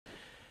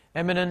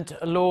Eminent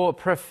law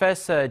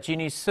professor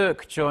Jeannie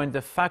Suk joined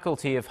the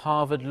faculty of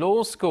Harvard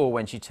Law School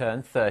when she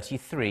turned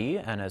 33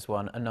 and has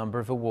won a number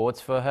of awards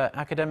for her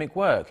academic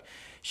work.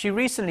 She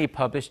recently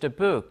published a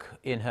book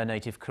in her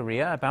native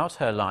Korea about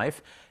her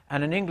life,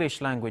 and an English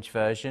language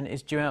version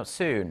is due out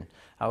soon.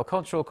 Our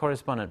cultural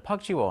correspondent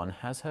Park Ji-won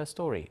has her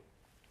story.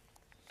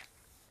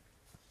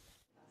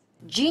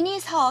 Jeannie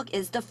Suk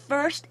is the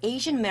first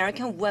Asian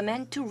American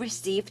woman to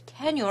receive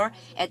tenure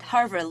at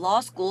Harvard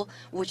Law School,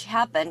 which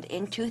happened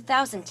in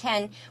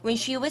 2010 when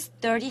she was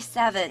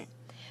 37.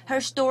 Her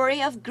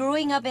story of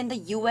growing up in the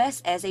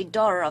U.S. as a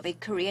daughter of a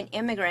Korean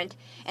immigrant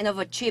and of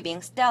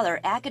achieving stellar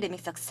academic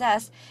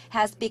success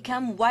has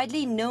become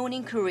widely known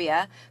in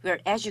Korea, where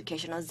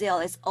educational zeal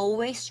is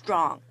always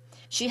strong.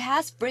 She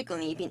has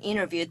frequently been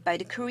interviewed by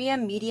the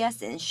Korean media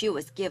since she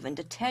was given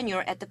the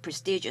tenure at the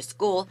prestigious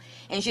school,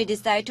 and she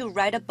decided to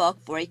write a book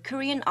for a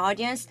Korean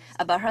audience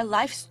about her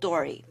life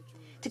story.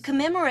 To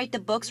commemorate the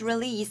book's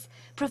release,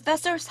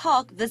 Professor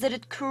Suk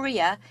visited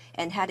Korea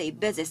and had a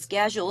busy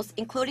schedule,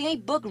 including a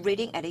book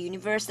reading at a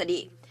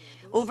university.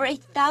 Over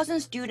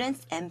 1,000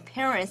 students and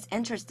parents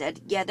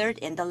interested gathered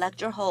in the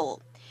lecture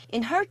hall.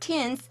 In her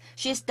teens,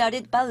 she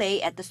studied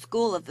ballet at the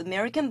School of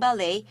American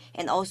Ballet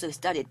and also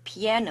studied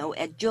piano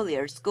at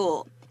Juilliard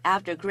School.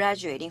 After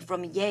graduating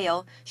from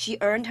Yale, she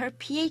earned her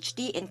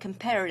PhD in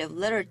comparative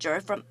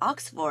literature from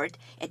Oxford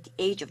at the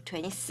age of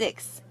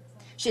 26.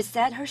 She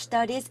said her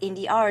studies in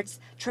the arts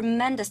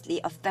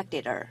tremendously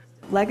affected her.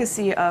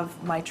 Legacy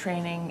of my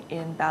training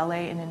in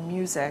ballet and in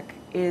music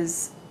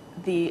is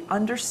the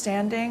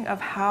understanding of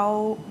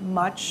how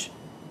much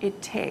it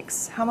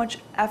takes, how much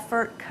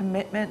effort,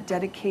 commitment,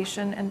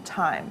 dedication, and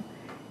time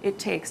it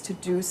takes to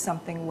do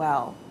something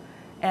well.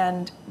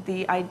 And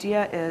the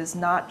idea is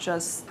not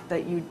just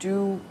that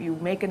you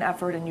make an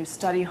effort and you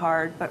study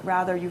hard, but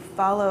rather you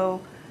follow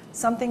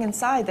something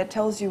inside that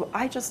tells you,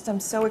 I just am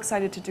so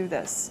excited to do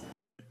this.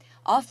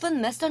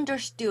 Often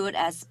misunderstood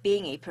as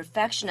being a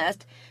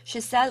perfectionist, she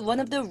said one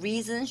of the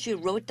reasons she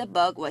wrote the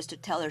book was to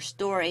tell her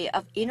story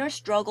of inner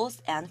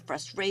struggles and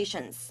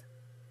frustrations.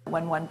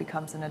 When one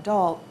becomes an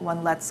adult,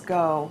 one lets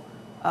go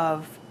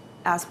of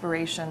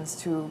aspirations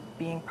to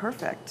being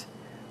perfect,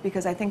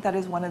 because I think that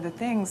is one of the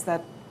things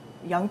that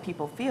young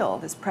people feel,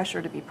 this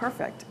pressure to be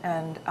perfect.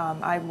 And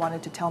I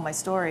wanted to tell my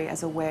story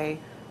as a way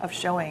of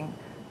showing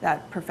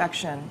that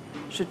perfection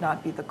should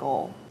not be the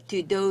goal.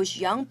 To those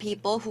young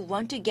people who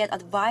want to get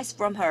advice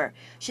from her,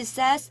 she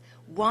says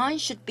one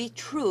should be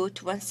true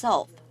to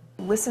oneself.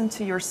 Listen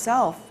to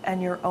yourself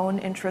and your own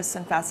interests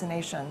and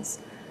fascinations.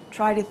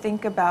 Try to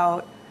think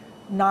about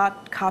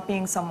not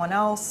copying someone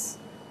else,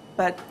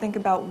 but think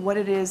about what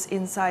it is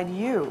inside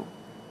you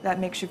that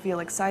makes you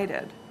feel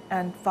excited,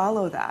 and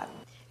follow that.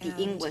 The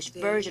English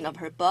version of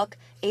her book,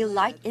 A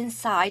Light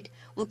Inside,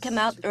 will come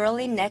out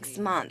early next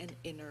month.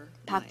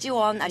 Park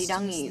Ji-won,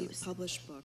 Arirang News.